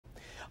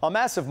A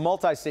massive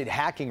multi-state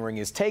hacking ring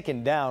is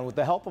taken down with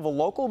the help of a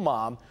local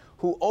mom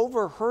who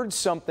overheard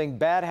something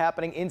bad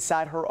happening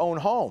inside her own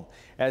home.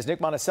 As Nick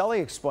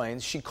Monticelli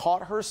explains, she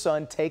caught her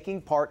son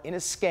taking part in a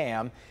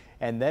scam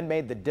and then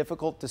made the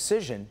difficult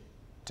decision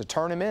to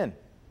turn him in.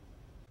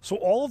 So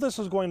all of this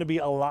is going to be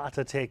a lot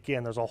to take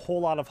in. There's a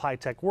whole lot of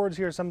high-tech words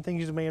here, some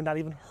things you may have not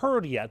even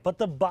heard yet. But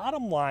the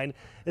bottom line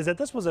is that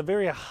this was a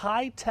very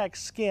high-tech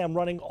scam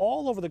running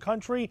all over the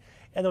country,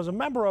 and there was a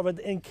member of it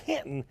in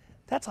Canton.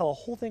 That's how the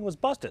whole thing was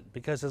busted,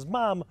 because his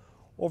mom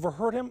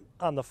overheard him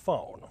on the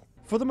phone.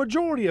 For the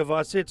majority of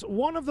us, it's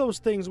one of those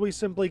things we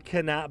simply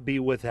cannot be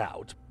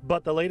without.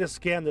 But the latest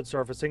scam that's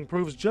surfacing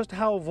proves just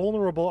how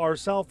vulnerable our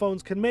cell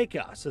phones can make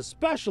us,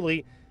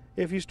 especially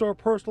if you store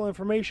personal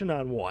information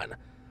on one.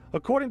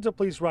 According to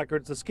police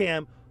records, the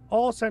scam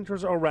all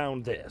centers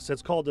around this.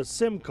 It's called a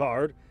SIM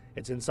card.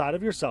 It's inside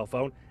of your cell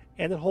phone,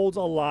 and it holds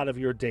a lot of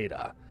your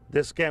data.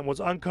 This scam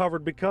was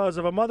uncovered because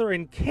of a mother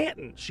in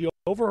Canton. She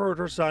overheard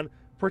her son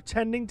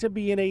pretending to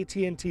be an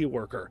AT&T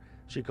worker.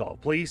 She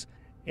called police,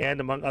 and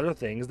among other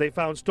things, they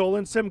found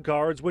stolen SIM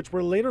cards, which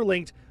were later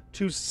linked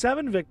to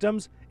 7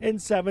 victims in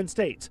 7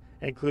 states,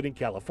 including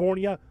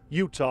California,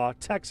 Utah,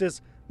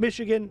 Texas,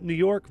 Michigan, New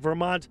York,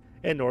 Vermont,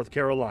 and North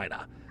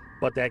Carolina.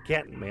 But that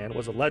Canton man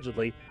was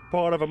allegedly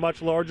part of a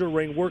much larger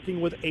ring working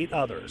with 8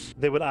 others.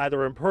 They would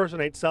either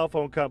impersonate cell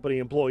phone company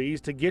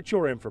employees to get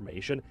your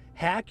information,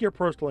 hack your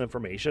personal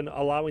information,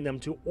 allowing them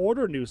to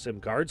order new SIM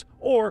cards,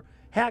 or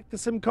hack the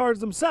SIM cards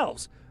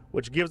themselves,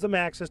 which gives them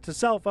access to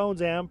cell phones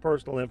and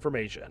personal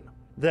information.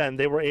 Then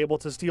they were able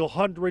to steal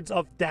hundreds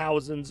of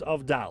thousands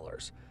of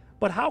dollars.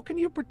 But how can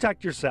you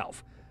protect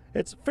yourself?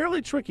 It's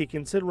fairly tricky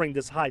considering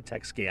this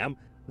high-tech scam.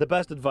 The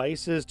best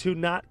advice is to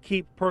not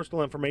keep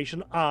personal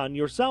information on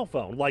your cell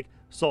phone, like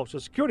social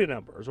security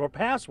numbers or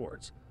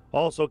passwords.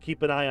 Also,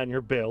 keep an eye on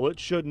your bill.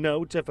 It should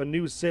note if a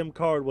new SIM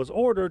card was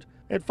ordered.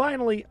 And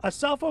finally, a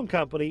cell phone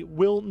company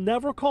will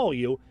never call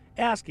you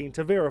asking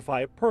to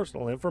verify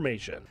personal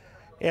information.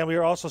 And we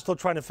are also still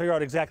trying to figure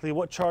out exactly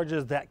what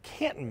charges that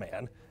Canton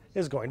man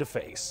is going to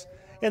face.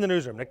 In the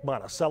newsroom, Nick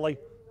Monticelli,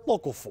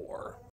 Local 4.